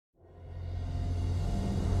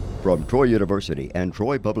From Troy University and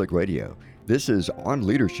Troy Public Radio, this is On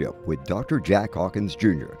Leadership with Dr. Jack Hawkins,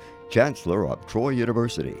 Jr., Chancellor of Troy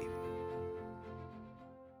University.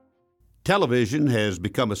 Television has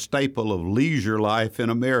become a staple of leisure life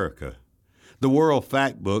in America. The World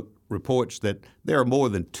Factbook reports that there are more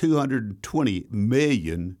than 220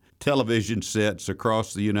 million television sets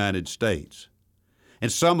across the United States.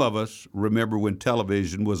 And some of us remember when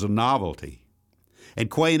television was a novelty.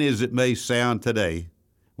 And quaint as it may sound today,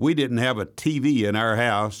 we didn't have a TV in our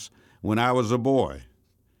house when I was a boy.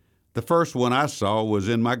 The first one I saw was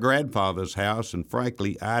in my grandfather's house, and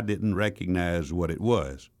frankly, I didn't recognize what it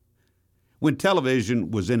was. When television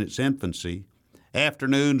was in its infancy,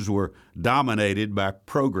 afternoons were dominated by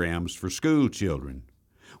programs for school children.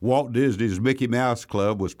 Walt Disney's Mickey Mouse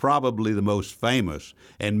Club was probably the most famous,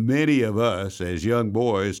 and many of us as young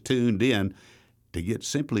boys tuned in to get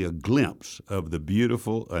simply a glimpse of the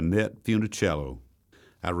beautiful Annette Funicello.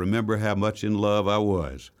 I remember how much in love I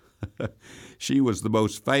was. She was the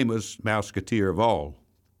most famous Mouseketeer of all.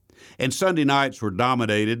 And Sunday nights were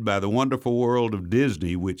dominated by the Wonderful World of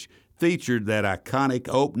Disney, which featured that iconic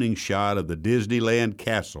opening shot of the Disneyland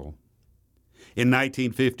castle. In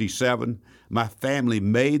 1957, my family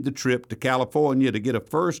made the trip to California to get a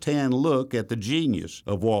first-hand look at the genius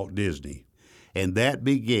of Walt Disney. And that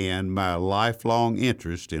began my lifelong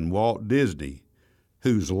interest in Walt Disney,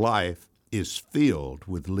 whose life is filled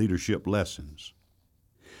with leadership lessons.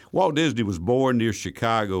 Walt Disney was born near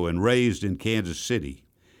Chicago and raised in Kansas City.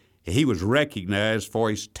 He was recognized for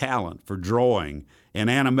his talent for drawing and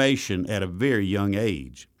animation at a very young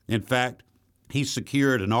age. In fact, he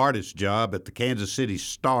secured an artist job at the Kansas City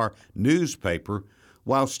Star newspaper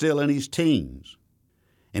while still in his teens.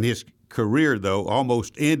 And his career, though,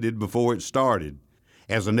 almost ended before it started,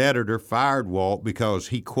 as an editor fired Walt because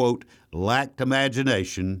he, quote, lacked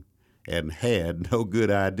imagination and had no good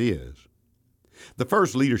ideas. The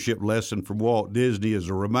first leadership lesson from Walt Disney is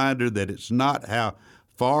a reminder that it's not how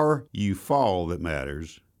far you fall that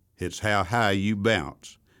matters, it's how high you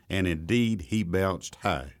bounce. And indeed, he bounced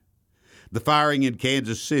high. The firing in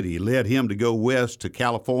Kansas City led him to go west to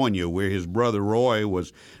California, where his brother Roy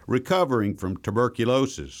was recovering from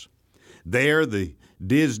tuberculosis. There, the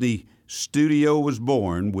Disney studio was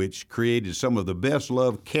born, which created some of the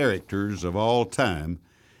best-loved characters of all time,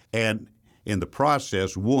 and in the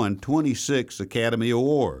process won 26 Academy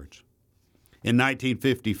Awards. In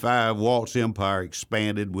 1955, Walt's empire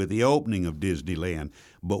expanded with the opening of Disneyland,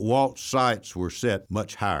 but Walt's sights were set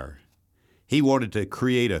much higher. He wanted to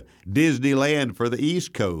create a Disneyland for the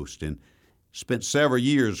East Coast and spent several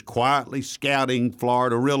years quietly scouting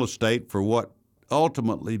Florida real estate for what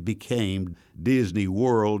ultimately became Disney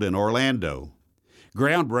World in Orlando.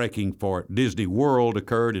 Groundbreaking for Disney World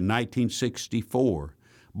occurred in 1964,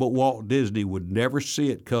 but Walt Disney would never see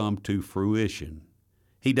it come to fruition.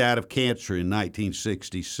 He died of cancer in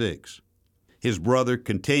 1966. His brother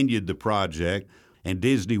continued the project, and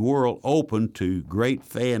Disney World opened to great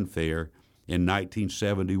fanfare in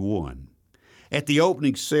 1971. At the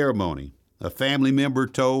opening ceremony, a family member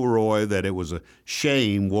told Roy that it was a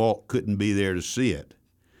shame Walt couldn't be there to see it,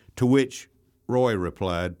 to which Roy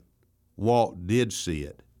replied, Walt did see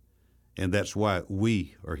it, and that's why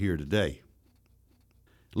we are here today.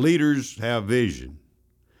 Leaders have vision.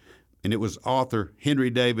 And it was author Henry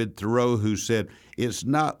David Thoreau who said, it's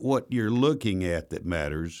not what you're looking at that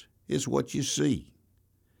matters, it's what you see.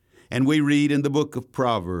 And we read in the book of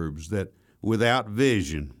Proverbs that without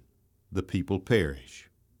vision, the people perish.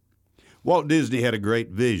 Walt Disney had a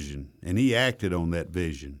great vision, and he acted on that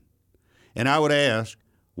vision. And I would ask,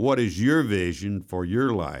 what is your vision for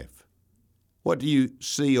your life? What do you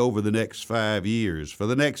see over the next 5 years, for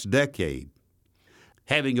the next decade?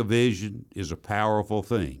 Having a vision is a powerful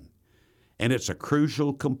thing, and it's a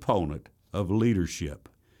crucial component of leadership.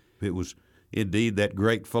 It was indeed that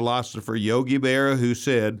great philosopher Yogi Berra who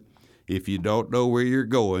said, if you don't know where you're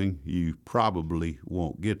going, you probably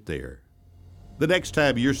won't get there. The next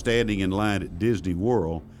time you're standing in line at Disney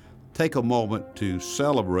World, take a moment to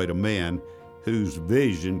celebrate a man whose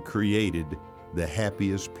vision created the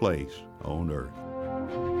happiest place on earth.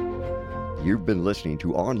 You've been listening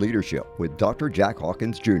to On Leadership with Dr. Jack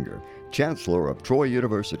Hawkins, Jr., Chancellor of Troy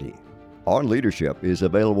University. On Leadership is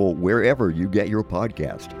available wherever you get your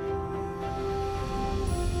podcast.